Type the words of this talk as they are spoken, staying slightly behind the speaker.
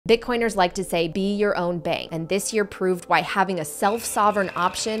Bitcoiners like to say, be your own bank. And this year proved why having a self-sovereign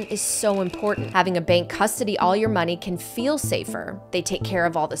option is so important. Having a bank custody all your money can feel safer. They take care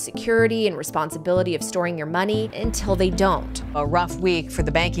of all the security and responsibility of storing your money until they don't. A rough week for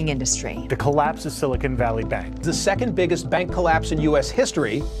the banking industry. The collapse of Silicon Valley Bank. The second biggest bank collapse in U.S.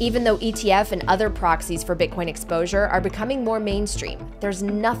 history. Even though ETF and other proxies for Bitcoin exposure are becoming more mainstream, there's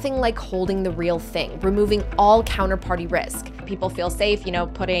nothing like holding the real thing, removing all counterparty risk. People feel safe,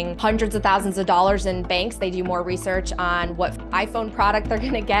 putting hundreds of thousands of dollars in banks. They do more research on what iPhone product they're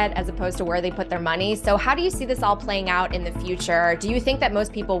going to get as opposed to where they put their money. So how do you see this all playing out in the future? Do you think that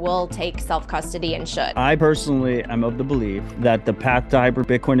most people will take self-custody and should? I personally am of the belief that the path to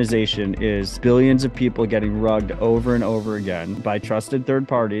hyper-Bitcoinization is billions of people getting rugged over and over again by trusted third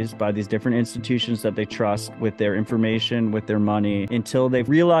parties, by these different institutions that they trust with their information, with their money, until they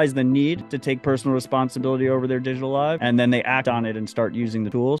realize the need to take personal responsibility over their digital life, and then they act on it and start using the tools.